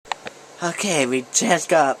Okay, we just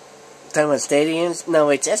got done with stadiums. No,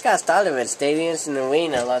 we just got started with stadiums and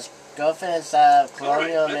arena. Let's go finish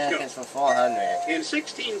Colonial Americans for 400. In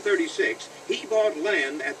 1636, he bought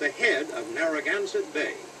land at the head of Narragansett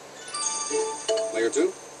Bay. Player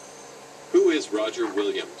 2. Who is Roger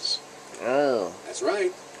Williams? Oh. That's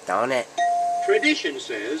right. Darn it. Tradition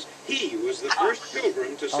says he was the first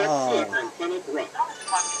pilgrim to set foot on Plymouth Rock.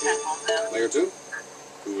 Player 2.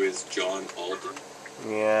 Who is John Alden?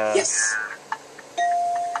 Yeah. Yes.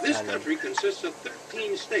 This country consists of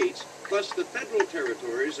 13 states, plus the federal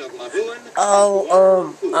territories of Labuan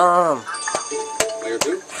and Player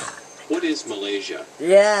 2. What is Malaysia?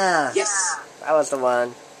 Yeah. Yes. That was the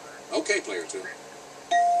one. Okay, player 2.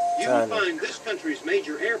 You will find this country's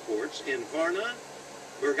major airports in Varna,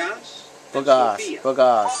 Burgas, and Burgas. Sofia.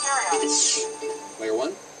 Burgas. Player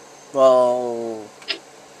 1. Whoa.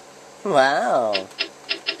 Wow.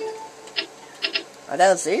 I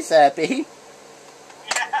don't see Sappy.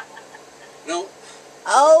 No.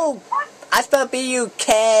 Oh! I spelled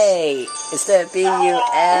B-U-K instead of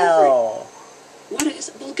B-U-L. What is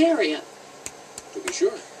Bulgaria? To be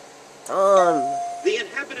sure. The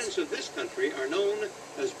inhabitants of this country are known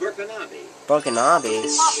as Burkinabe. Burkinabe.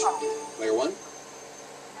 Player 1.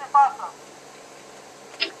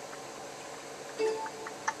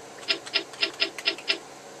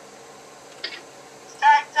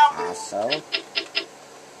 So.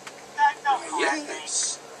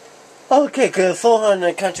 Yes. Okay, good.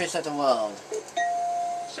 400 countries of the world.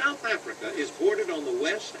 South Africa is bordered on the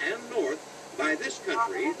west and north by this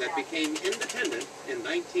country that became independent in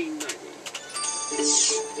 1990.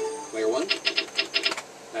 Player 1.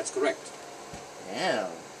 That's correct. Yeah.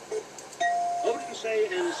 Odense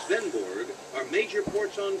and Svenborg are major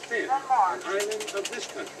ports on Fyn, an island of this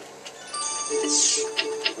country.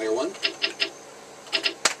 Player 1.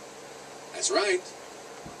 That's right.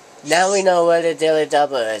 Now we know where the Daily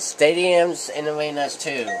Double is. Stadiums and arenas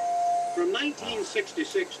too. From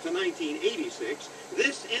 1966 to 1986,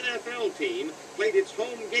 this NFL team played its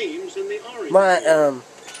home games in the Orange Bowl.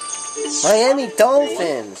 Miami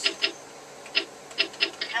Dolphins.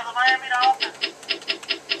 Yeah, the Miami Dolphins.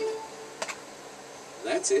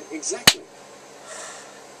 That's it, exactly.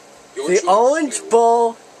 Your The choice, Orange player 1.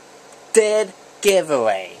 Bowl did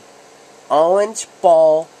giveaway. Orange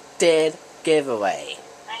Bowl did giveaway.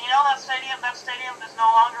 And you know that stadium is no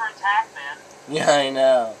longer intact, man. Yeah, I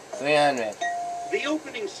know. 300. The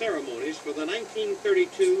opening ceremonies for the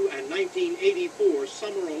 1932 and 1984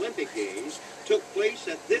 Summer Olympic Games took place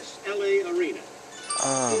at this LA arena.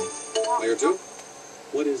 Player 2.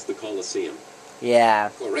 What is the Coliseum? Yeah.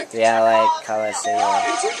 Correct. The LA Coliseum.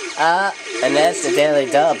 And that's the Daily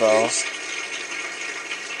Double.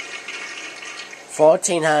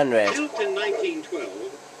 1400. Built in 1912,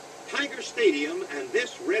 Tiger Stadium and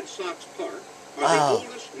this Red Sox Park are the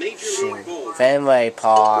oldest major league ballparks. Fenway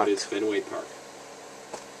Park. What is Fenway Park?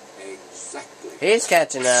 Exactly. He's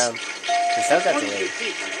catching up. He's still got the According to lead.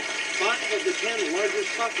 FIFA, 5 of the 10 largest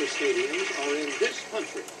soccer stadiums are in this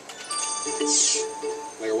country.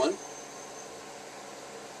 Player 1.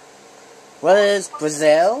 What is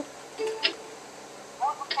Brazil?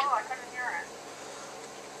 What was the clue? I couldn't hear it.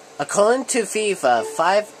 According to FIFA,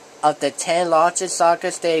 5 of the 10 largest soccer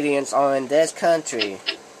stadiums are in this country.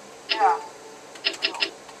 Yeah.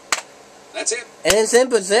 That's it. And it's in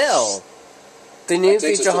Brazil. The new That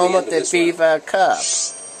takes us future to the home end of of the this FIFA Cup.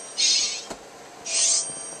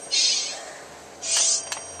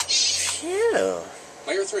 Phew.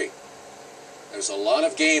 Player 3. There's a lot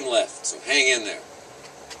of game left, so hang in there.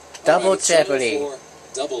 Double All right, it's time Jeopardy. for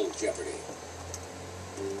Double Jeopardy.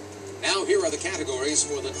 Now here are the categories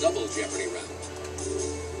for the Double Jeopardy round.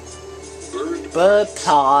 Bird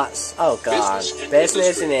plots. Oh god. Business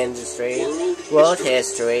Business and and industry. World World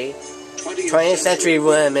history. 20th century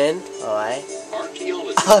women. Alright.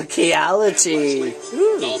 Archaeology. Archaeology.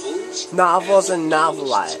 Ooh. Novels. Novels and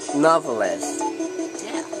novelists.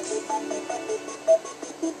 Yeah.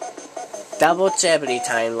 Double Jeopardy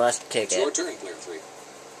time. Let's kick It's your it. turn, player 3.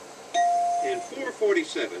 In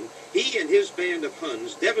 447, he and his band of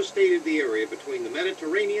Huns devastated the area between the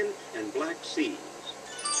Mediterranean and Black Seas.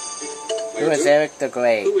 Who Player is 2. Eric the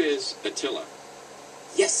Great? Who is Attila?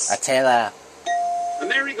 Yes. Attila.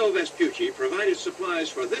 Amerigo Vespucci provided supplies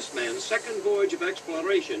for this man's second voyage of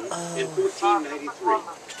exploration in 1493.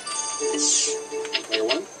 Player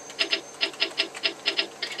 1.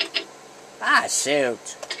 Ah,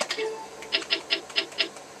 shoot.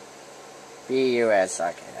 B-U-S,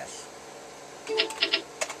 I guess.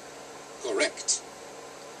 Correct.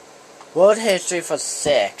 World history for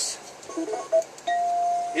 6.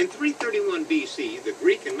 In 331 BC, the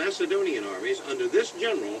Greek and Macedonian armies under this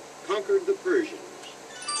general conquered the Persians.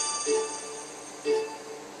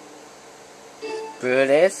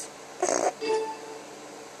 Brutus.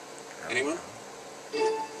 Anyone?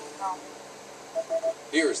 No.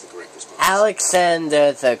 Here is the correct response.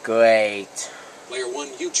 Alexander the Great. Player 1,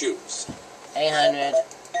 you choose. 800.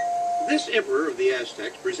 This emperor of the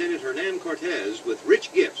Aztecs presented Hernan Cortez with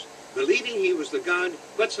rich gifts, believing he was the god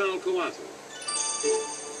Quetzalcoatl.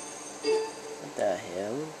 What the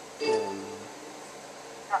hell?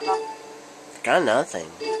 Got nothing. Got nothing.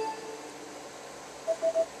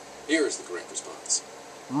 Here is the correct response.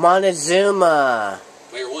 Montezuma.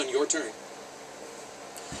 Player 1, your turn.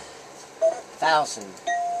 1000.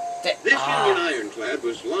 This Union ironclad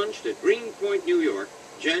was launched at Greenpoint, New York,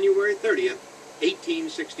 January 30th,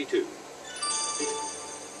 1862.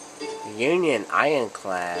 Union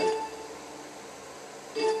ironclad.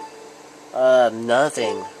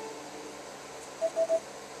 Nothing.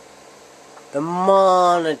 The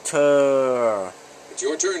Monitor. It's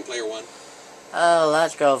your turn, Player 1. Oh,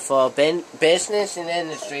 let's go for business and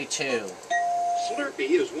industry 2. Slurpee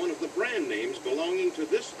is one of the brand names belonging to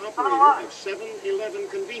this operator of 7-Eleven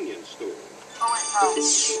convenience stores. Oh, wait,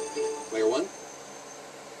 no. Player 1.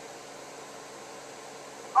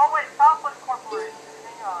 Oh, wait, Southwest Corporation.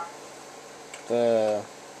 Hang on. The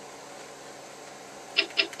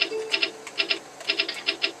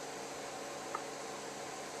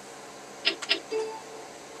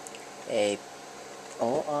A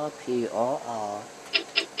O-R-P-O-R.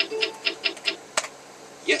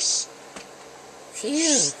 Yes.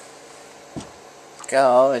 Phew. Go,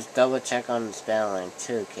 always double check on the spelling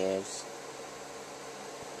too, kids.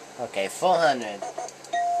 Okay, 400.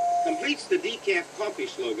 Completes the decaf coffee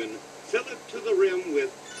slogan, fill it to the rim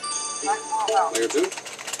with... Player 2.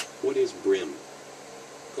 What is brim?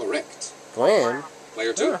 Correct. Gwen?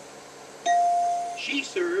 Player 2. Huh. She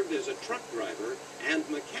served as a truck driver and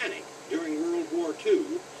mechanic during World War II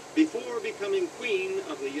before becoming Queen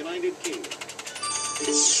of the United Kingdom.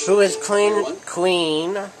 Who is Player 1.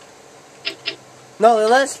 Queen? No,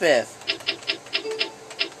 Elizabeth.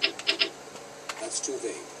 That's too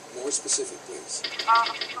vague. More specific, please. The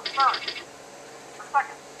third. The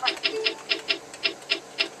second.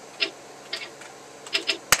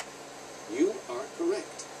 You are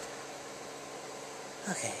correct.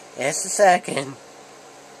 Okay, it's the second.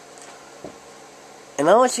 And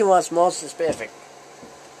I want you wants more specific.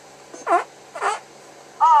 Oh,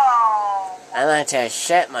 I like to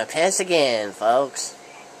shit my pants again, folks.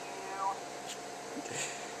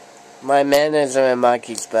 My manners are in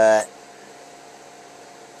monkey's butt.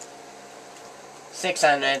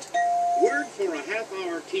 600. Word for a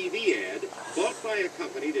half-hour TV ad bought by a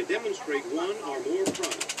company to demonstrate one or more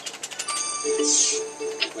products.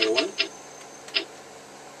 Player 1.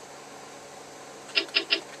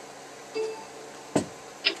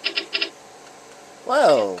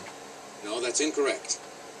 Whoa. No, that's incorrect.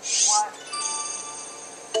 what?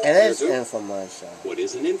 It is Player 2. infomercial. What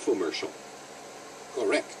is an infomercial?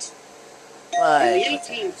 Correct. Why? In the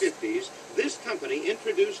 1850s, this company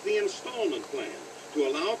introduced the installment plan to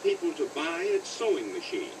allow people to buy its sewing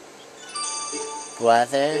machines.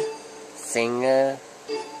 Brother, singer,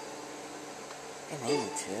 and him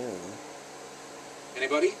too.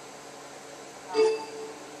 Anybody?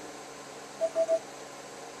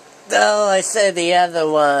 No, I said the other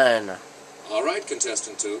one. All right,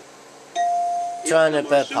 contestant 2. Trying to It's a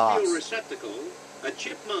bet marsupial pops. receptacle, a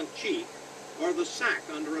chipmunk cheek, or the sack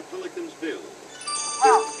under a pelican's bill.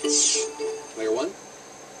 Player 1.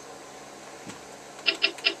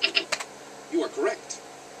 You are correct.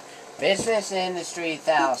 Business Industry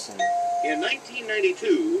 1000. In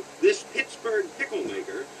 1992, this Pittsburgh pickle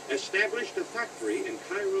maker established a factory in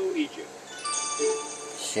Cairo, Egypt.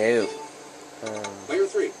 Shoot. Player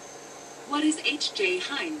 3. What is H.J.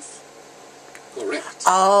 Heinz? Correct.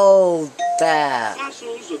 Oh, that.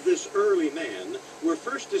 Fossils of this early man were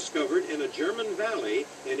first discovered in a German valley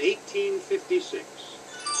in 1856.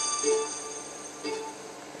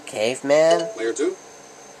 Caveman? Player 2.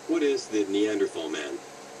 What is the Neanderthal man?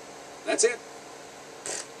 That's it.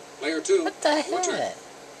 Player 2. What the Your turn. heck?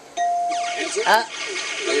 Answer. Ah,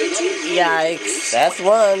 Player 2. yikes. That's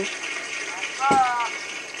one.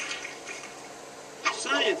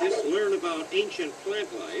 Scientists learn about ancient plant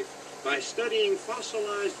life by studying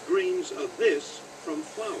fossilized grains of this from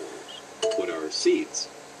flowers. What are seeds?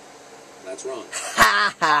 That's wrong.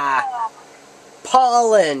 Ha ha.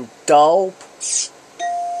 Pollen, dope.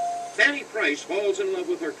 Fanny Price falls in love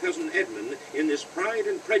with her cousin Edmund in this Pride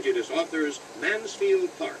and Prejudice author's Mansfield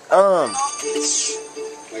Park.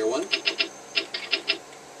 Player 1.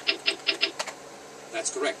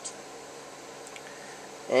 That's correct.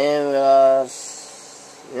 And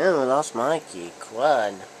we lost Mikey.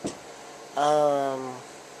 Quad.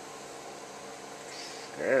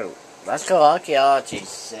 Shoot. Let's go archaeology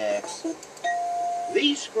 6.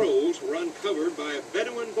 These scrolls were uncovered by a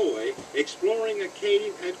Bedouin boy exploring a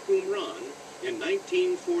cave at Qumran in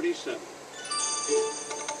 1947.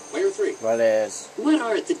 Player 3. What is? What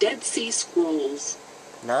are the Dead Sea Scrolls?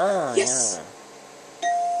 No, Yes. yeah.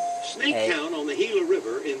 Snaketown on the Gila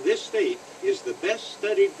River in this state is the best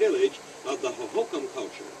studied village of the Hohokam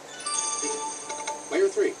culture. Player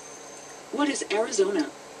 3. What is Arizona?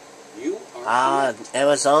 You are correct.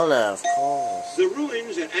 Arizona, of course. The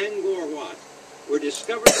ruins at Angkor Wat were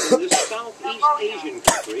discovered in this Southeast Asian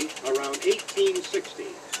country around 1860.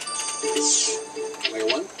 Player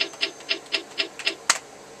 1.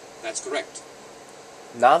 That's correct.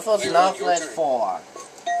 Novels, Player 1, your novelist turn. 4.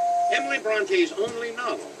 Emily Bronte's only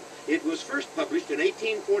novel. It was first published in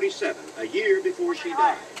 1847, a year before she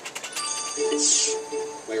died.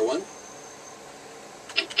 Player 1.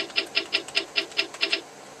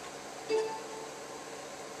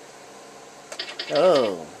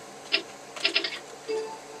 Oh.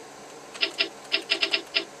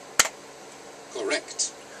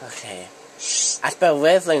 Correct. Okay. I spelled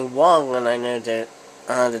Whistling wrong when I knew that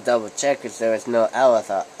to double check because there was no L. I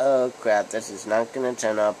thought, oh crap, this is not going to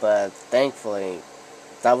turn up, but thankfully,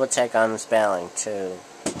 double check on the spelling too.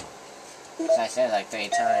 I said it like 3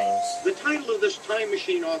 times. The title of this Time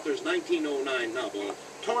Machine author's 1909 novel,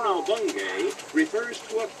 Tono Bungay, refers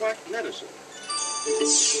to a quack medicine.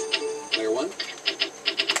 Player 1.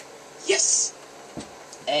 Yes.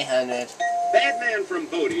 800. Bad Man from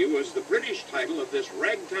Bodie was the British title of this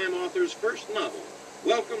ragtime author's first novel.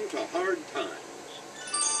 Welcome to Hard Times.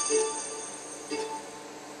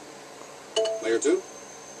 Player 2.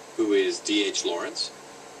 Who is D.H. Lawrence?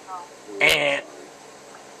 Eh.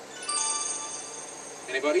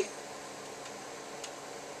 Anybody?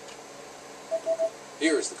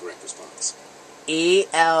 Here is the correct response.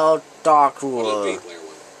 E.L. Will it be Darkwood. player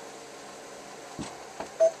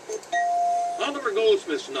 1? Oliver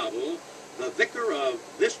Goldsmith's novel, The Vicar of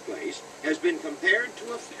This Place, has been compared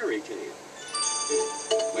to a fairy tale.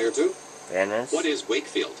 Player 2. Venice. What is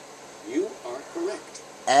Wakefield? You are correct.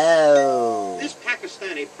 Oh. This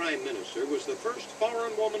Pakistani prime minister was the first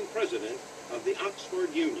foreign woman president of the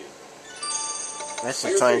Oxford Union. That's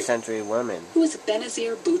a 20th century woman. Who is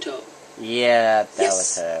Benazir Bhutto? Yeah, that Yes.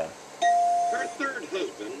 was her. Her third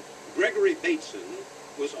husband, Gregory Bateson,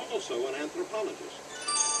 was also an anthropologist.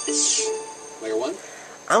 Player 1.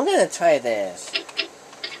 I'm gonna try this.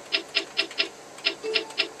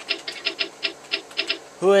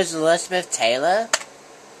 Who is Elizabeth Taylor?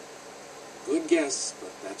 Good guess,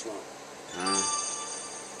 but that's wrong.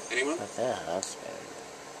 Anyone? What's her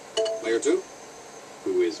husband? Player 2.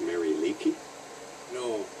 Who is Mary Leakey?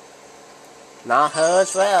 No. Not her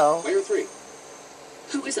as well. Player 3.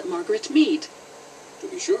 Who is Margaret Mead? To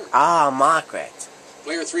be sure. Ah, Margaret.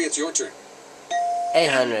 Player 3, it's your turn.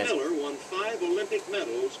 800. Miller won 5 Olympic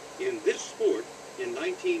medals in this sport in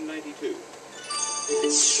 1992.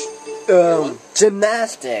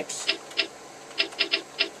 Gymnastics.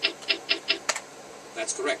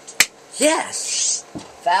 That's correct. Yes.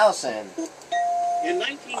 1,000. In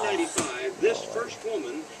 1995, this first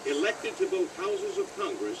woman elected to both houses of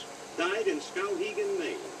Congress died in Skowhegan,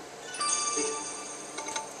 Maine.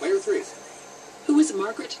 Player 3. Who is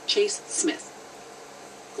Margaret Chase Smith?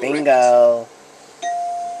 Correct. Bingo.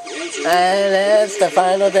 The answer And it's the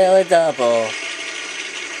final daily double.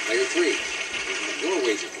 Player 3. Your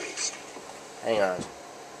wager, please. Hang on.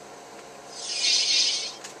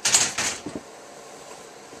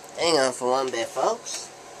 Hang on for one bit,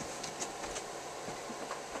 folks.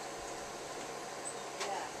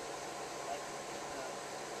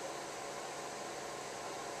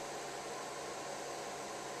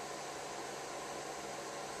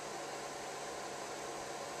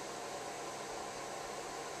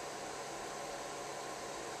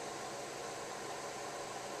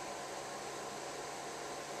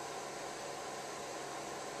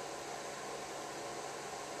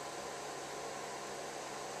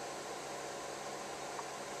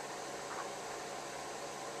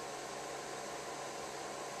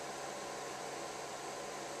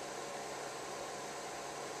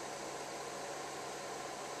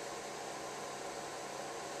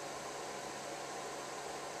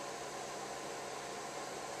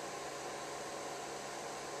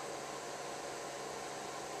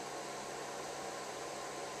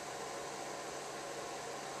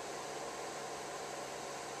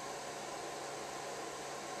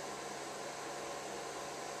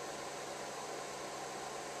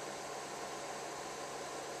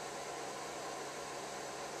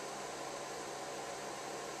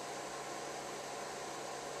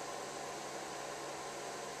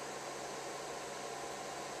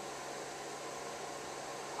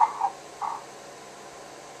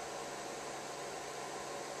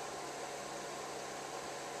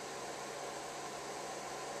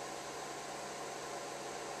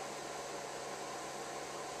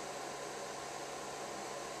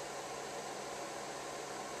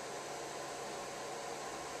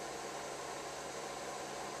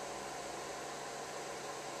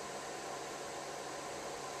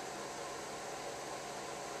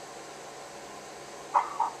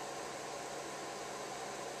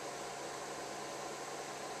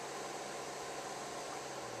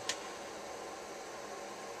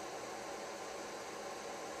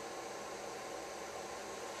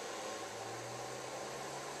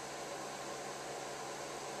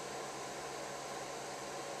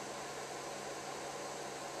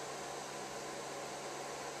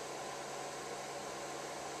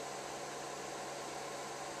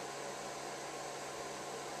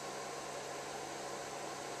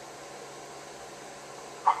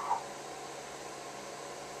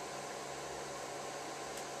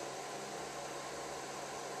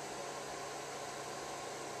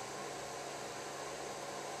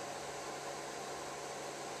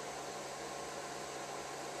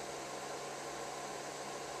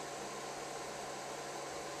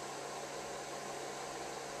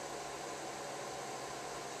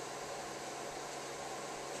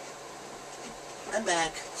 I'm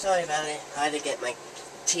back. Sorry about it. I had to get my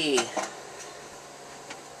tea.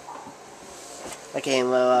 Okay,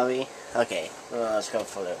 where are we? Okay, well, let's go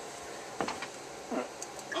for it.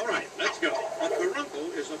 All right, let's go. A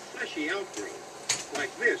caruncle is a fleshy outgrowth,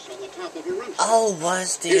 like this on the top of a rooster. Oh,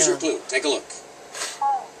 was the... Here's your clue. Take a look.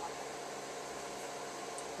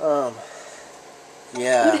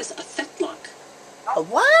 Yeah. What is a fetlock? A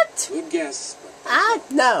what? Good guess.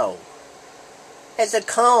 No. It's a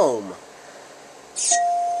comb.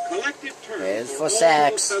 Collective term It's for all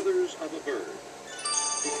sex. the feathers of a bird.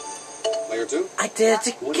 Player 2? I did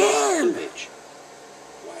it What is again. plumage?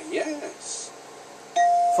 Why, yes.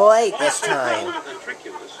 For 8 this time.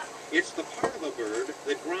 Ventriculus. It's the part of a bird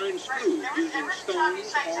that grinds food using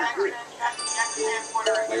stones or grit.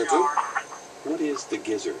 Player 2? What is the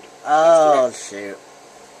gizzard? Oh, shoot.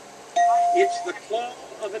 It's the claw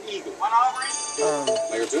of an eagle.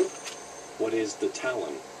 Player 2? What is the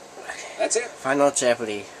talon? That's it. Final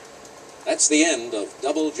Jeopardy. That's the end of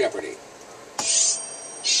Double Jeopardy.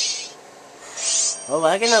 Well,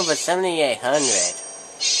 I get number 7,800.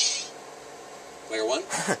 Player 1?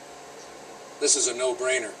 This is a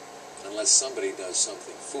no-brainer, unless somebody does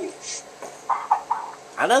something foolish.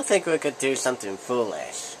 I don't think we could do something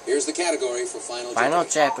foolish. Here's the category for Final Final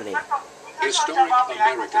Jeopardy. Jeopardy. Historic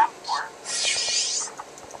Americans.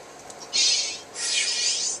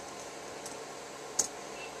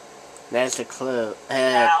 There's the clue.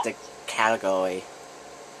 The category.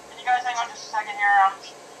 Can you guys hang on just a second here? I'm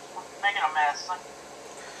just making a mess.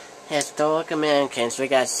 Historic Americans. We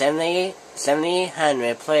got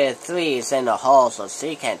 7,800. Player 3 is in the hall, so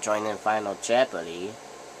she can't join in Final Jeopardy.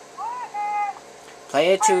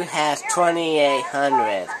 Player 2 has 2,800. You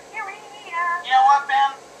know what,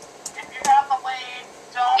 Ben? If you got the lead,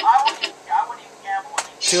 I wouldn't even gamble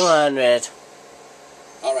with you. 200.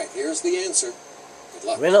 All right, here's the answer. Good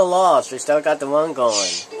luck. Win or loss, we still got the one going.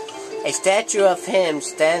 A statue of him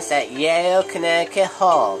stands at Yale, Connecticut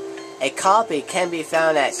Hall. A copy can be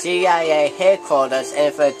found at CIA headquarters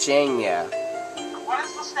in Virginia. What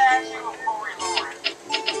is the statue of Lori Lord?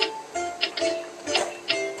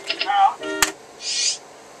 No?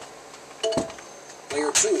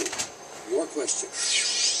 Player 2, your question.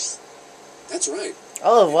 That's right.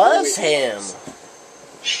 Oh, it was him.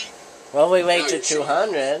 Well, we wait to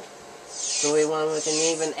 200. So we won with an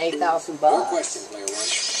even 8,000 Your bucks. question, Player 1.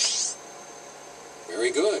 Very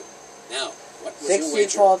good. Now, what was your wager?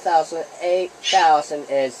 64,000, 8,000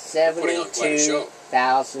 is Putting on quite a show.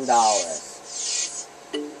 $72,000.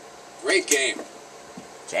 Great game.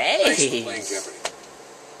 Thanks for playing Jeez. Jeopardy.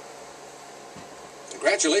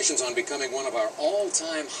 Congratulations on becoming one of our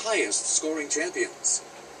all-time highest scoring champions.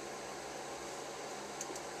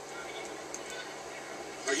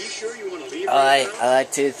 Are you sure you want to leave? I'd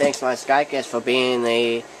like to thank my Skycast for being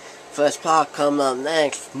the first part. Coming up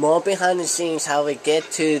next, more behind the scenes how we get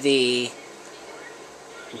to the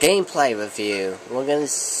gameplay review. We're going to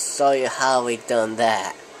show you how we done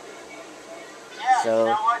that. Yeah, So- you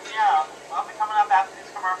know what? Yeah. I'll be coming up after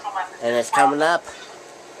this commercial message. And it's coming up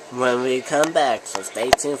when we come back, so stay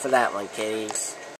tuned for that one, kiddies.